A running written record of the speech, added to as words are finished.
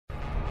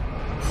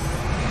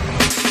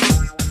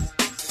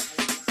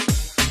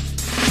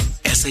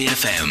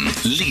SAFM,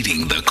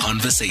 leading the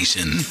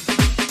conversation.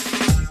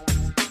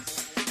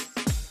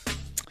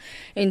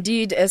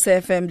 Indeed,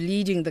 SAFM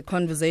leading the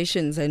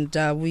conversations, and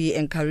we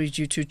encourage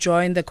you to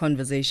join the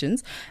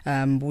conversations.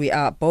 We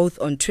are both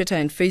on Twitter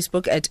and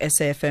Facebook at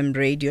SAFM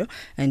Radio,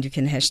 and you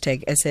can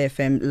hashtag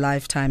SAFM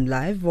Lifetime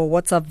Live or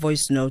WhatsApp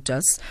voice note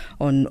us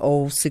on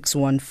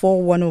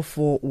 0614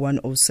 104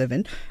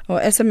 107 or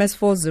SMS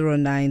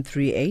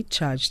 40938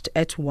 charged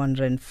at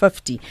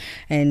 150.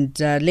 And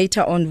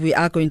later on, we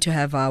are going to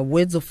have our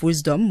words of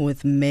wisdom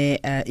with Mayor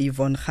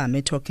Yvonne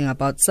Khame talking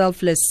about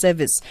selfless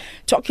service.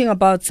 Talking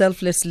about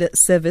selfless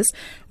service,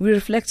 we're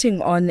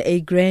reflecting on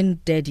a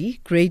great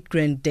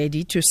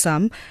granddaddy to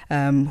some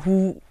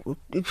who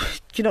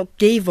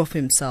gave of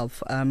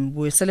himself.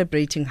 We're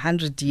celebrating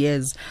 100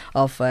 years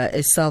of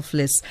a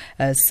selfless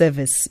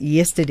service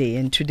yesterday,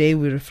 and today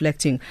we're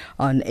reflecting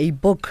on a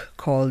book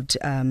called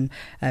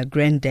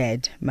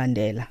Grandad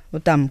Mandela.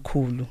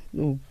 Utamkhulu,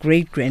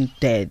 great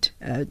granddad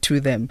to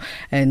them.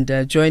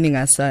 And joining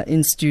us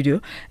in studio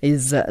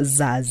is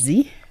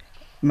Zazi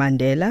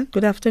Mandela.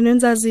 Good afternoon,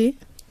 Zazi.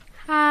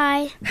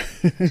 Hi.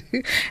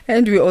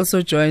 And we're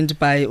also joined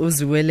by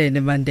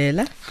Zwilene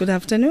Mandela. Good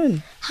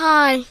afternoon.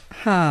 Hi.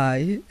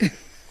 Hi.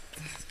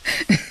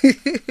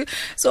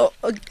 So,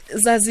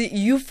 Zazi,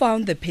 you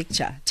found the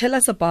picture. Tell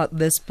us about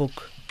this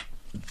book.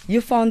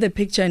 You found the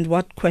picture, and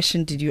what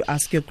question did you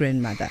ask your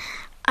grandmother?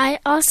 I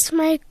asked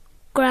my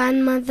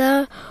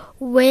grandmother,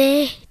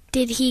 where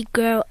did he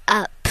grow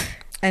up?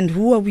 And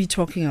who are we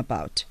talking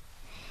about?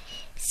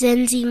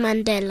 Zazi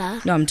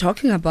Mandela. No, I'm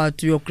talking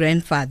about your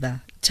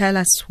grandfather. Tell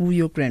us who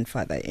your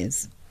grandfather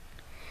is.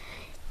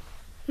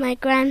 My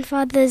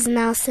grandfather is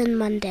Nelson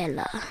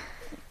Mandela.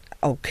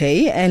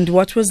 Okay, and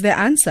what was the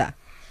answer?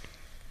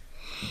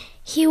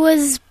 He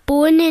was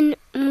born in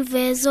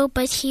Mvezo,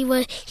 but he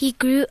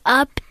grew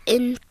up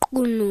in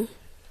Kunu.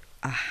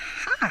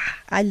 Aha!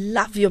 I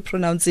love your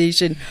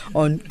pronunciation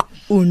on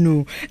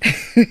Unu.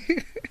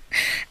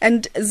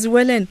 And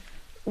Zwilene,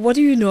 what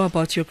do you know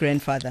about your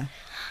grandfather?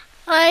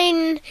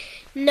 I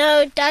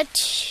know that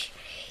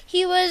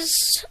he was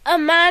a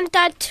man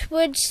that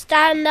would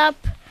stand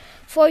up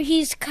for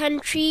his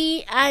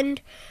country,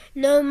 and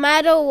no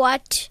matter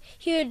what,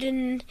 he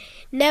would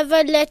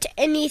never let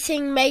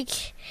anything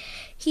make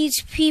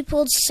his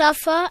people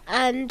suffer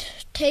and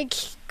take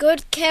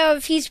good care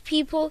of his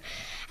people.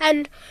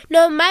 And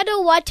no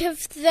matter what,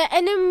 if the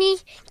enemy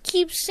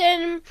keeps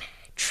him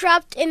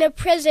trapped in a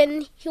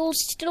prison, he'll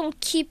still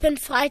keep on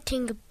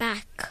fighting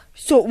back.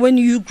 So when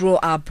you grow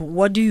up,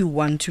 what do you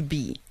want to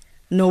be,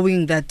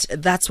 knowing that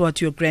that's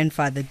what your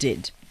grandfather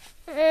did?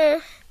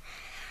 I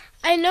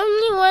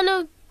normally want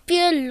to be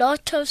a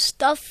lot of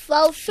stuff.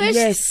 First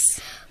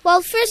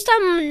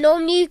I'm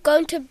normally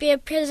going to be a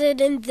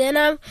president, then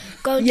I'm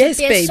going to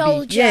be a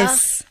soldier.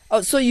 Yes.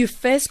 Oh, so you're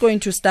first going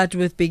to start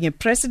with being a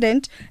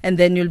president, and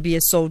then you'll be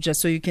a soldier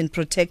so you can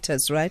protect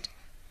us, right?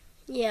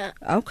 Yeah.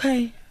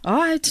 Okay. All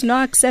right. Now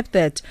I accept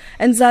that.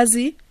 And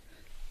Zazi,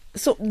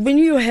 so when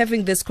you were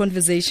having this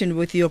conversation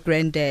with your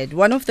granddad,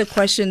 one of the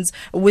questions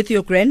with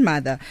your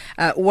grandmother,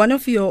 one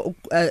of your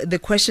the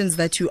questions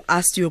that you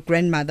asked your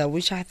grandmother,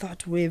 which I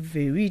thought were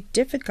very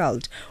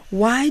difficult,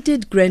 why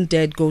did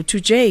Granddad go to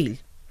jail?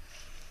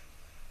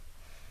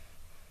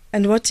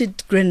 And what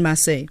did Grandma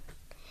say?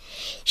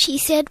 She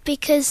said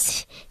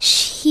because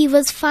he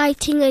was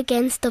fighting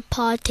against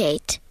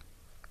apartheid.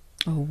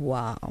 Oh,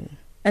 wow.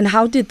 And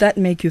how did that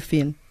make you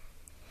feel?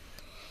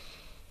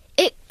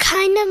 It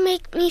kind of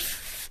made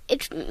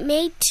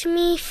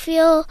me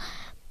feel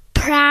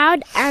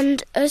proud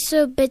and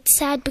also a bit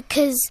sad,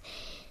 because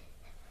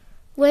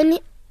when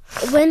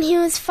he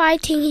was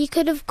fighting, he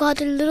could have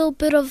got a little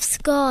bit of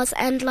scars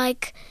and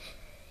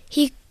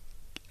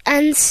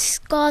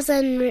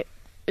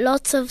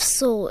lots of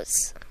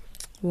sores.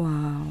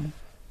 Wow.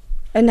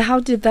 And how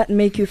did that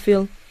make you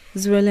feel,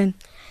 Zwilene?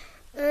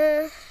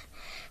 It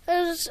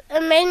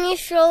made me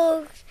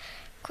feel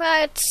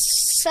quite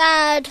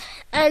sad,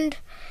 and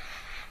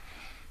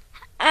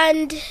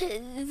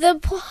the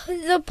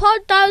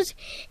part I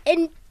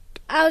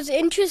was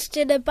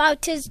interested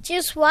about is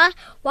just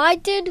why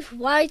did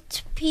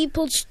white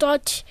people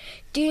start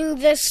doing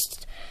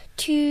this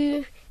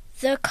to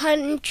the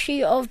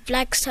country of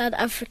black South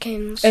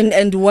Africans?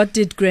 And what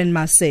did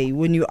Grandma say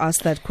when you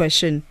asked that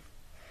question?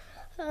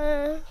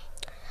 I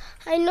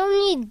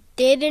normally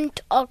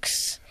didn't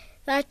ask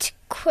that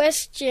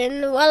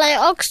question. Well, I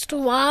asked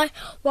why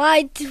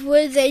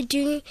were they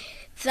doing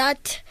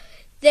that?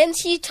 Then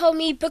she told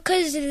me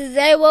because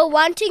they were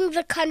wanting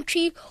the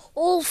country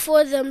all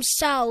for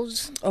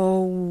themselves.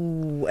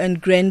 Oh,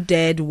 and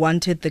Granddad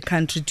wanted the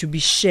country to be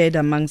shared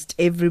amongst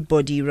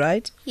everybody,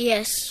 right?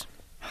 Yes.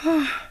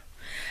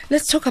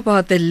 Let's talk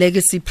about the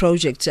Legacy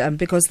Project,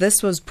 because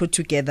this was put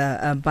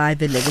together by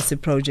the Legacy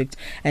Project.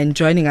 And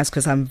joining us,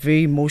 because I'm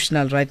very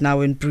emotional right now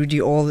and broody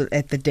all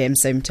at the damn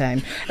same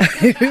time.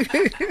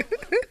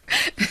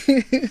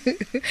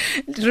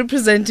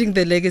 Representing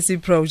the Legacy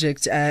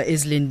Project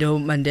is Lindo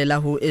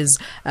Mandela, who is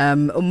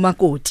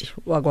Makoti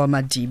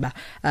Wagwamadiba.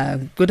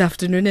 Good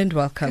afternoon and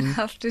welcome. Good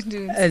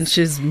afternoon. And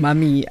she's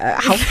mummy.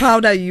 How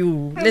proud are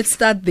you? Let's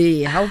start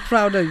there. How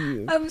proud are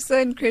you? I'm so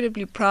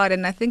incredibly proud,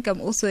 and I think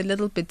I'm also a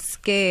little bit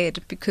scared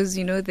because,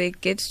 you know, they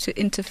get to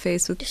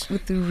interface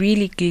with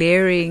really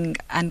glaring,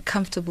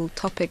 uncomfortable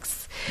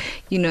topics,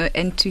 you know,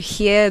 and to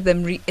hear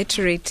them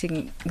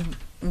reiterating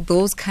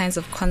those kinds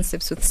of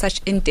concepts with such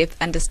in-depth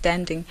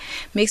understanding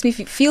makes me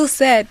feel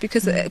sad,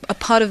 because a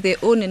part of their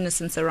own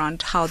innocence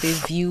around how they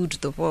viewed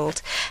the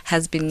world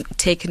has been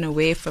taken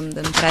away from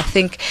them. But I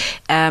think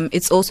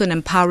it's also an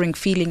empowering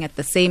feeling at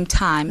the same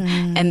time,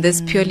 and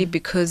this purely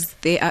because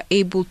they are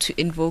able to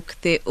invoke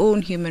their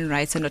own human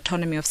rights and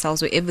autonomy of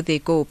selves wherever they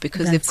go,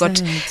 because they've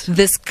got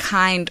this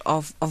kind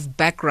of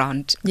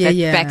background that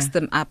backs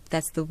them up.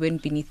 That's the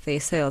wind beneath their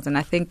sails, and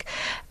I think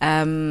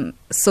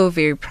so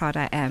very proud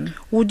I am.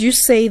 Would you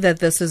say that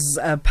this is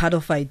a part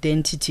of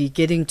identity,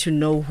 getting to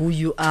know who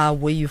you are,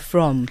 where you're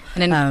from,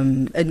 and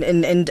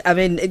I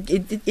mean,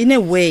 in a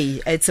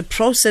way, it's a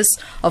process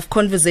of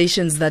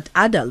conversations that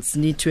adults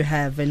need to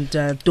have, and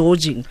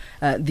dodging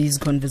these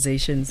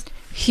conversations.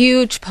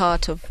 Huge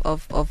part of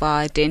our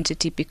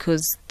identity,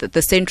 because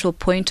the central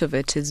point of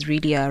it is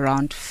really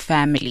around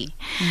family,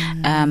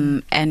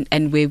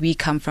 and where we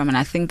come from. And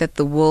I think that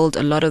the world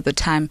a lot of the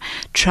time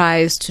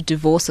tries to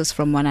divorce us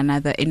from one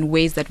another in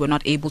ways that we're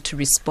not able to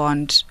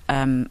respond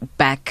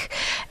back.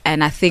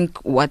 And I think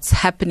what's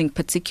happening,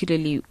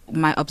 particularly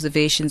my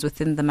observations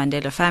within the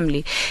Mandela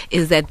family,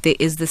 is that there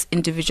is this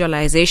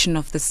individualization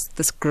of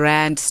this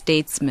grand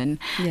statesman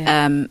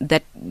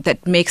that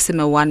makes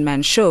him a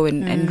one-man show,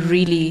 and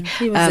really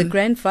he was a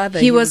grandfather.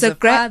 He was a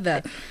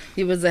father.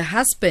 He was a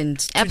husband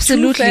to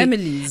absolutely 2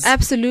 families.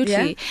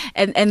 Absolutely.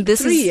 Yeah? And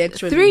this 3 is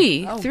actually.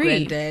 Three.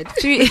 Grandad.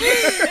 3. He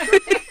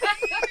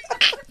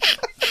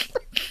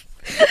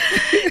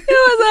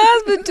was a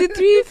husband to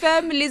 3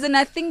 families, and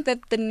I think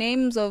that the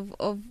names of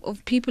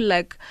people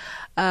like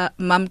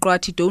Mam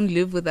Kwati don't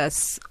live with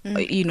us,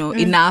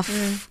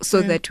 enough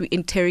so that we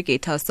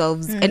interrogate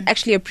ourselves and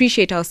actually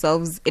appreciate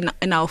ourselves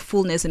in our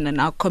fullness and in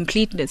our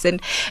completeness,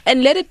 and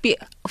let it be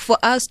for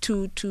us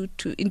to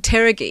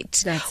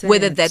interrogate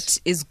whether that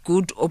is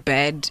good or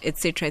bad,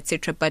 etc.,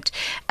 etc. But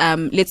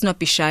let's not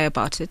be shy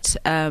about it.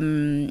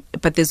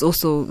 But there's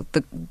also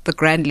the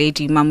grand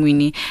lady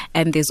Mamwini,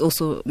 and there's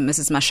also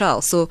Mrs.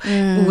 Marshall. So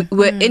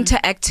we're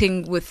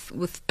interacting with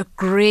a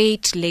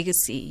great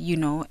legacy, you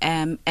know,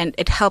 and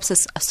it helps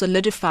us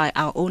solidify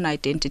our own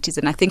identities.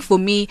 And I think for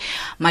me,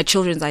 my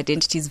children's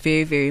identity is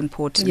very, very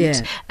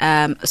important,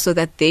 so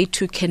that they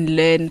too can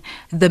learn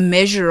the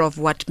measure of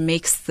what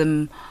makes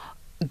them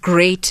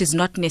great is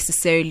not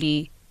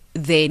necessarily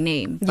their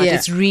name, but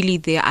it's really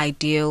their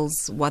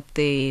ideals, what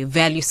their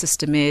value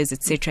system is,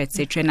 etc.,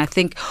 etc. And I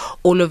think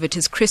all of it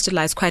is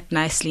crystallized quite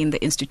nicely in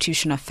the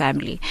institution of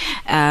family,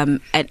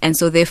 and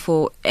so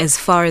therefore, as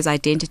far as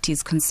identity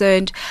is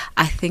concerned,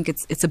 I think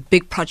it's a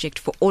big project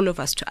for all of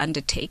us to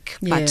undertake.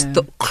 But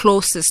the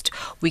closest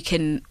we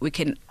can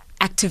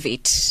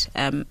activate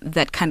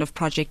that kind of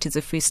project is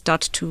if we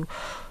start to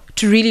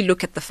really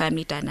look at the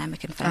family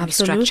dynamic and family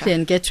structure.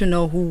 And get to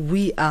know who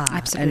we are.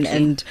 Absolutely.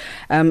 And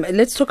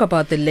let's talk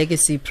about the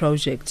Legacy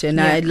Project.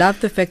 And I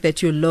love the fact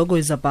that your logo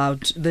is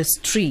about this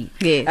tree.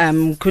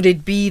 Yes. Could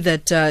it be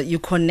that you're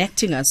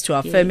connecting us to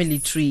our family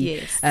tree?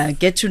 Yes.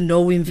 Get to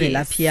know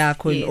Imvelaphi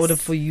yakho in order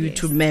for you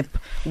to map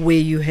where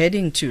you're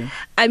heading to.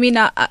 I mean,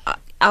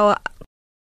 our